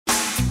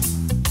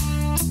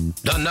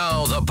And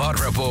now the Pot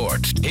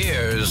Report.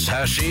 Here's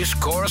Hashish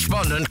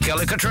correspondent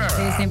Kelly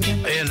Cutrara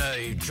in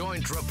a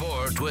joint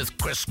report with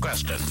Chris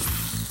Creston.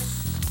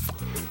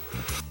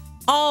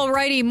 All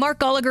righty, Mark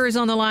Gallagher is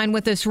on the line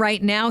with us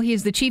right now. He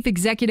is the Chief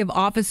Executive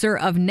Officer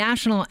of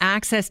National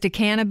Access to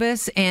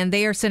Cannabis, and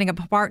they are setting up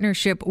a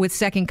partnership with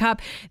Second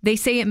Cup. They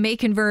say it may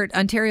convert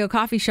Ontario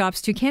coffee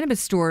shops to cannabis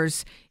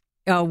stores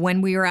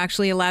when we are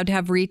actually allowed to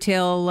have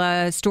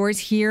retail stores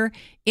here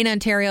in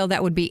Ontario.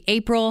 That would be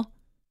April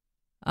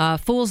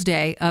Fool's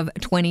Day of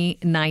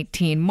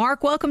 2019.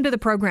 Mark, welcome to the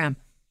program.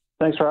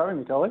 Thanks for having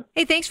me, Kelly.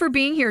 Hey, thanks for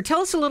being here.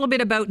 Tell us a little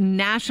bit about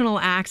National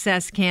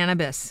Access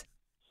Cannabis.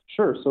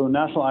 Sure. So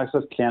National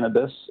Access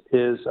Cannabis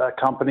is a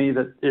company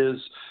that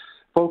is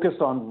focused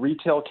on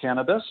retail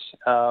cannabis.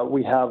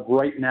 We have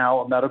right now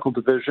a medical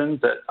division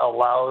that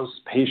allows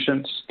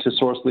patients to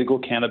source legal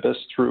cannabis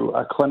through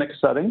a clinic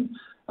setting,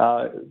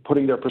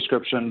 putting their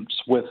prescriptions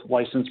with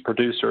licensed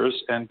producers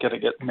and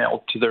getting it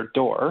mailed to their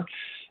door.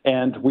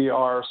 And we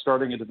are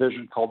starting a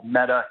division called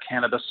Meta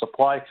Cannabis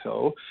Supply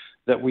Co.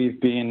 that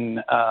we've been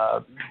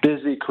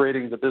busy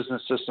creating the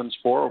business systems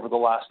for over the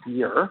last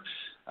year.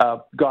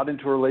 Got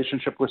into a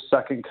relationship with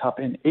Second Cup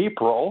in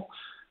April,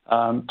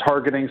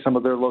 targeting some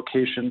of their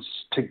locations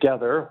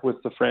together with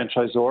the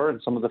franchisor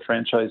and some of the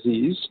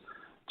franchisees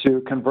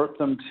to convert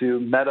them to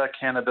Meta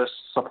Cannabis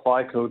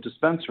Supply Co.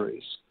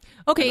 dispensaries.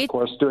 Okay. And of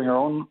course, doing our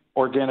own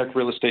organic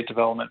real estate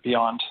development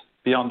beyond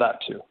that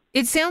too.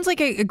 It sounds like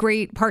a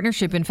great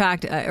partnership. In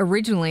fact,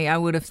 originally I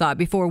would have thought,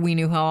 before we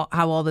knew how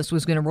all this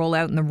was going to roll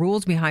out and the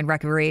rules behind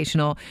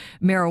recreational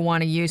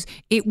marijuana use,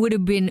 it would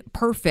have been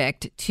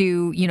perfect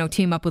to,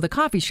 team up with a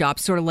coffee shop,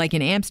 sort of like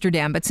in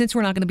Amsterdam. But since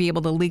we're not going to be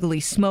able to legally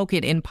smoke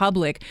it in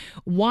public,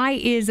 why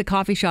is a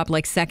coffee shop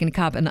like Second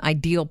Cup an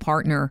ideal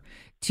partner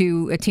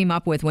to team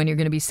up with when you're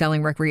going to be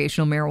selling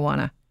recreational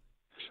marijuana?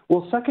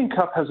 Well, Second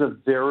Cup has a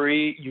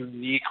very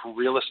unique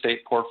real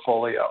estate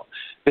portfolio.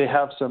 They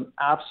have some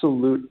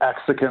absolute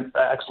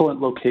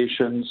excellent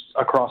locations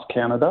across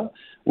Canada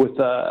with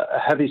a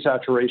heavy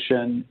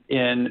saturation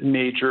in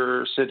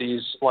major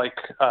cities like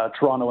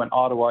Toronto and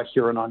Ottawa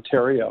here in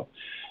Ontario.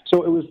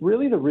 So it was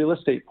really the real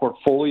estate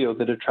portfolio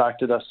that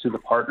attracted us to the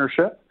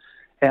partnership,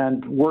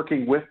 and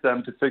working with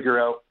them to figure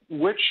out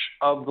which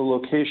of the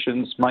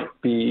locations might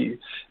be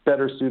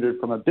better suited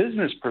from a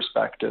business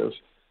perspective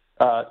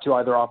to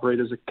either operate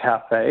as a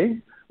cafe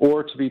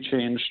or to be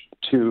changed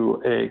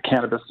to a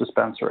cannabis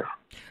dispensary.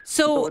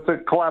 So it's a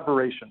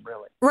collaboration,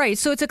 really. Right.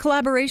 So it's a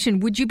collaboration.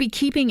 Would you be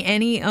keeping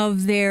any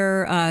of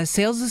their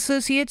sales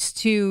associates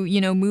to,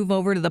 move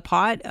over to the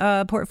pot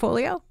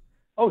portfolio?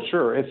 Oh,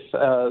 sure.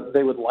 If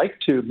they would like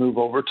to move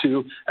over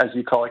to, as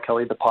you call it,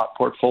 Kelly, the pot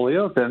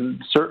portfolio, then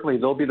certainly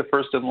they'll be the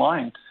first in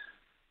line.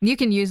 You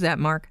can use that,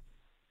 Mark.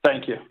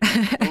 Thank you.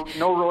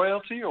 No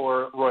royalty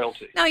or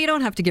royalty? No, you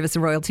don't have to give us a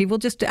royalty. We'll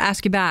just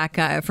ask you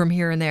back from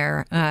here and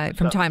there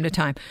from time to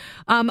time.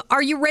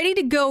 Are you ready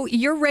to go?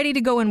 You're ready to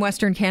go in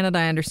Western Canada,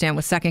 I understand,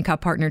 with Second Cup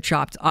Partnered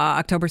Shops,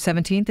 October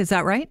 17th. Is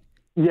that right?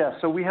 Yeah,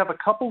 so we have a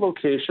couple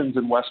locations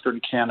in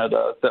Western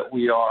Canada that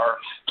we are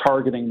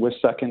targeting with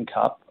Second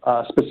Cup,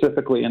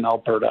 specifically in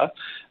Alberta.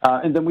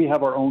 And then we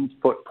have our own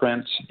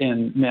footprint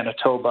in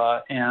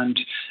Manitoba and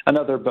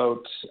another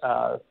about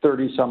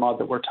 30 some odd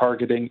that we're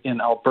targeting in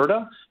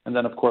Alberta. And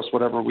then, of course,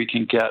 whatever we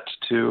can get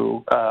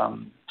to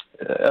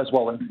as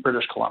well in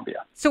British Columbia.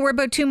 So we're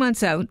about 2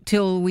 months out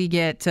till we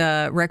get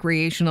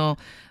recreational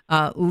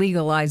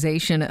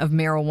legalization of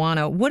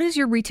marijuana. What does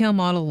your retail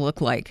model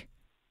look like?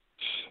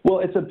 Well,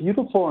 it's a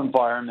beautiful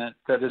environment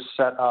that is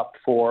set up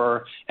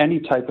for any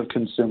type of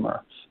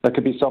consumer. That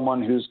could be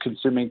someone who's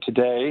consuming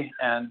today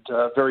and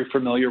very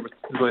familiar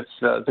with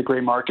the gray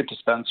market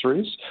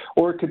dispensaries,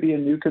 or it could be a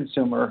new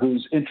consumer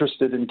who's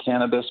interested in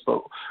cannabis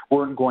but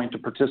weren't going to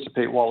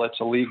participate while it's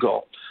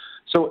illegal.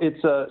 So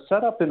it's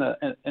set up in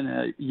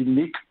a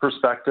unique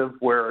perspective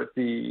where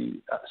the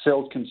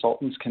sales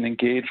consultants can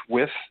engage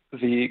with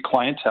the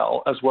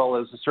clientele as well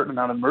as a certain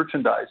amount of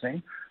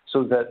merchandising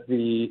so that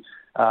the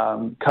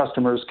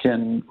customers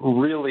can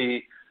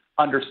really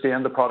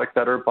understand the product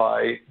better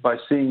by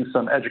seeing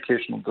some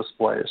educational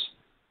displays.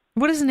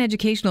 What does an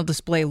educational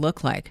display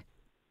look like?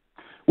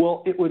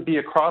 Well, it would be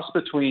a cross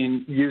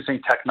between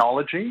using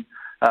technology,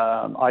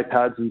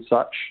 iPads and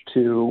such,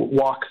 to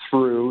walk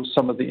through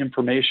some of the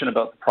information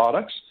about the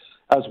products,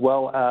 as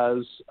well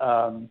as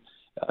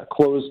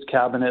closed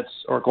cabinets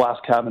or glass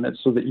cabinets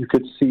so that you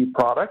could see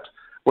product,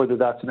 whether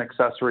that's an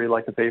accessory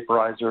like a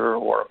vaporizer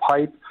or a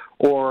pipe,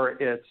 or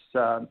it's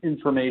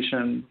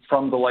information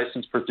from the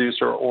licensed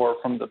producer or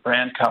from the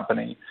brand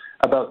company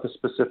about the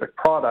specific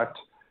product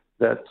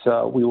that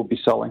we will be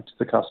selling to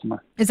the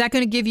customer. Is that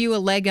going to give you a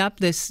leg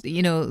up, this,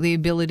 the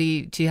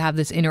ability to have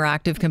this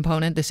interactive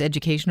component, this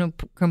educational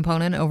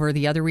component over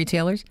the other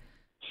retailers?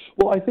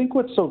 Well, I think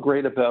what's so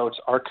great about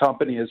our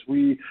company is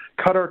we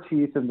cut our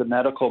teeth in the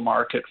medical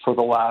market for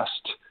the last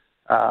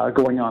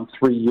going on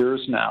 3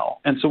 years now.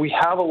 And so we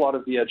have a lot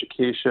of the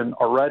education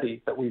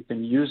already that we've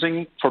been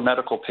using for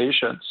medical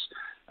patients,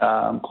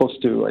 close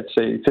to, I'd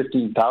say,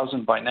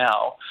 15,000 by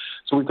now.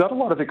 So we've got a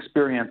lot of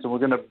experience, and we're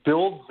going to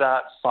build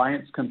that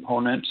science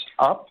component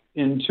up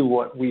into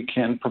what we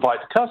can provide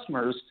to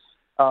customers,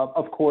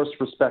 of course,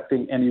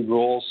 respecting any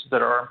rules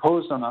that are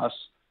imposed on us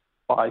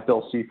by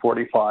Bill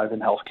C-45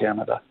 and Health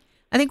Canada.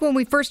 I think when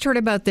we first heard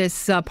about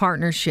this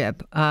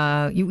partnership,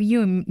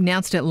 you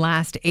announced it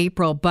last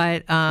April,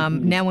 but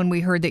now when we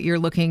heard that you're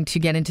looking to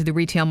get into the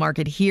retail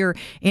market here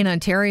in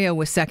Ontario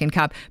with Second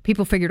Cup,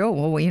 people figured,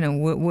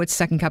 what's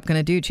Second Cup going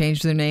to do?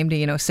 Change their name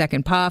to,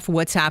 Second Puff?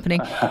 What's happening?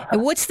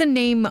 What's the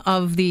name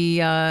of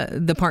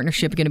the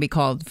partnership going to be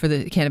called for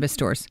the cannabis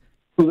stores?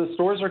 Well, the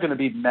stores are going to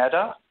be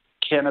Meta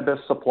Cannabis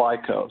Supply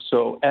Co.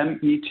 So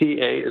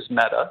META is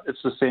Meta. It's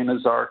the same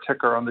as our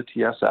ticker on the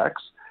TSX.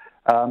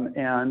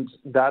 And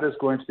that is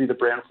going to be the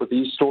brand for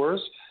these stores,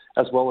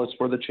 as well as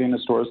for the chain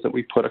of stores that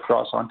we put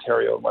across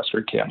Ontario and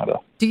Western Canada.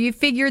 Do you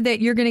figure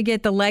that you're going to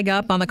get the leg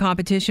up on the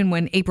competition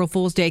when April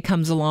Fool's Day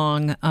comes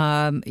along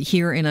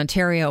here in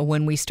Ontario,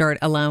 when we start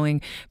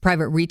allowing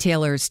private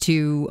retailers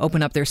to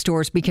open up their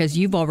stores, because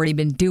you've already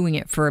been doing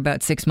it for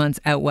about 6 months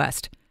out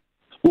west?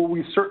 Well,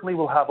 we certainly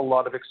will have a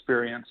lot of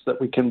experience that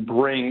we can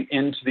bring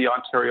into the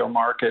Ontario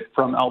market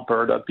from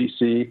Alberta,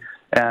 BC,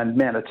 and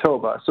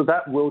Manitoba. So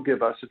that will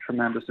give us a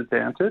tremendous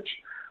advantage.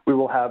 We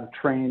will have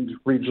trained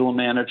regional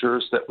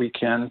managers that we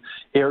can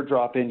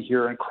airdrop in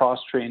here and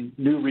cross-train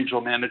new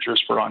regional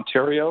managers for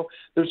Ontario.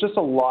 There's just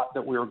a lot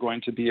that we're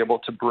going to be able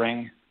to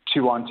bring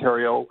to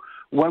Ontario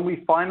when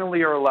we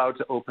finally are allowed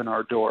to open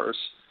our doors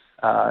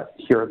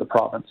here in the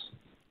province.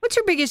 What's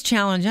your biggest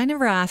challenge? I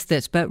never asked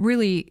this, but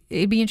really,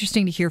 it'd be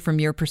interesting to hear from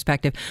your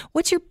perspective.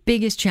 What's your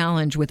biggest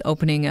challenge with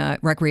opening a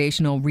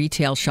recreational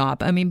retail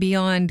shop? I mean,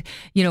 beyond,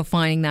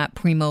 finding that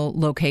primo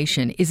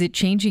location, is it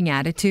changing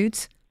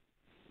attitudes?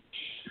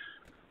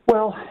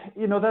 Well,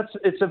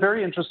 it's a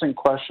very interesting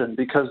question,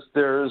 because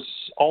there's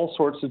all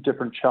sorts of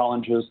different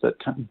challenges that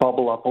can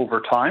bubble up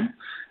over time.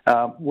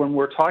 When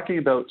we're talking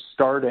about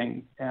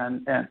starting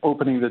and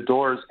opening the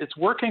doors, it's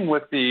working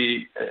with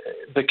the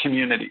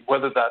community,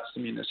 whether that's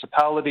the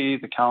municipality,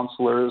 the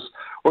councillors,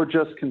 or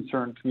just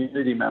concerned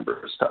community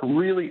members, to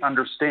really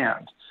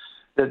understand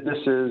that this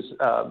is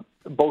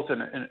both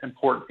an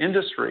important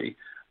industry,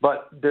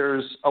 but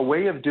there's a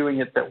way of doing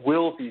it that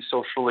will be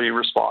socially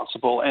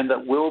responsible and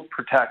that will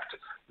protect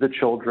the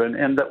children,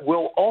 and that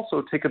will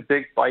also take a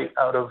big bite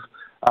out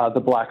of the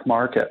black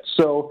market.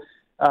 So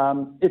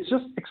it's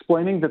just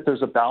explaining that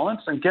there's a balance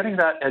and getting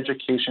that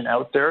education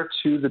out there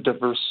to the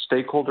diverse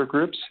stakeholder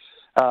groups.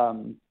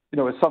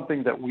 Is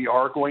something that we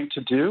are going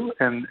to do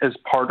and is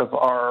part of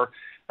our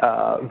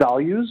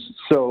values.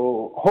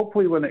 So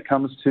hopefully when it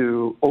comes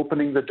to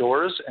opening the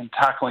doors and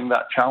tackling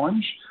that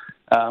challenge,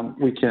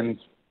 we can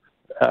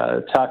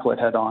tackle it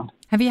head on.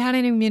 Have you had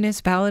any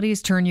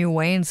municipalities turn you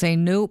away and say,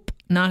 nope,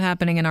 not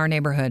happening in our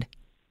neighborhood?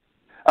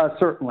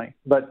 Certainly,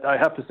 but I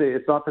have to say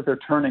it's not that they're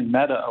turning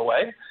Meta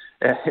away;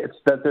 it's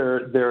that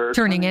they're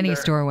turning any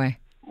store away.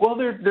 Well,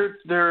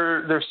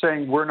 they're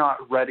saying we're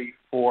not ready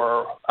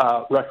for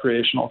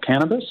recreational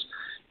cannabis,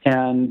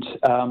 and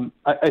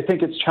I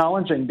think it's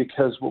challenging,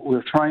 because what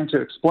we're trying to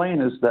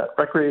explain is that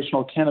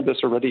recreational cannabis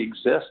already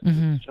exists,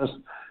 just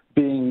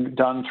being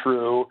done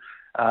through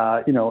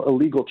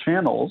illegal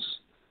channels.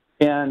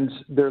 And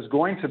there's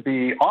going to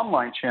be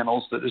online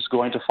channels that is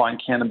going to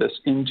find cannabis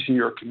into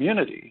your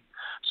community.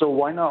 So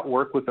why not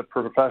work with a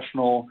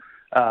professional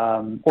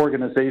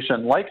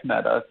organization like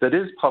Meta that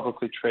is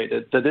publicly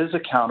traded, that is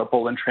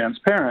accountable and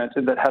transparent,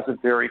 and that has a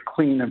very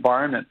clean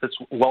environment that's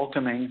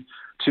welcoming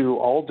to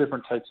all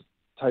different types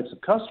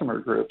of customer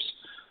groups,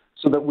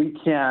 so that we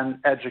can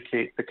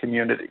educate the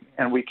community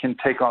and we can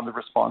take on the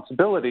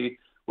responsibility,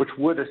 which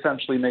would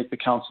essentially make the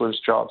councillors'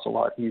 jobs a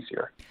lot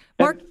easier.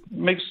 Mark,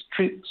 and makes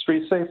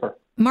streets safer.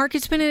 Mark,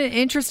 it's been an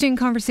interesting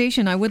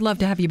conversation. I would love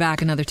to have you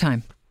back another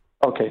time.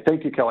 Okay.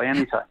 Thank you, Kelly.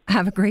 Anytime.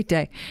 Have a great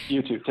day.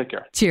 You too. Take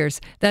care.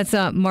 Cheers. That's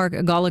Mark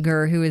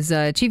Gallagher, who is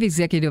Chief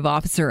Executive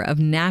Officer of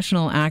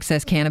National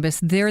Access Cannabis.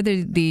 They're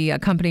the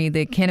company,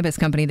 the cannabis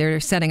company they're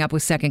setting up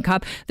with Second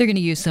Cup. They're going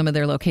to use some of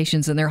their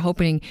locations, and they're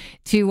hoping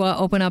to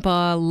open up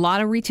a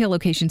lot of retail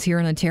locations here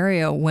in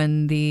Ontario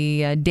when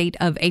the date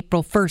of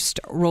April 1st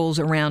rolls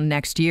around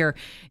next year,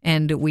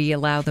 and we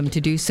allow them to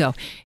do so.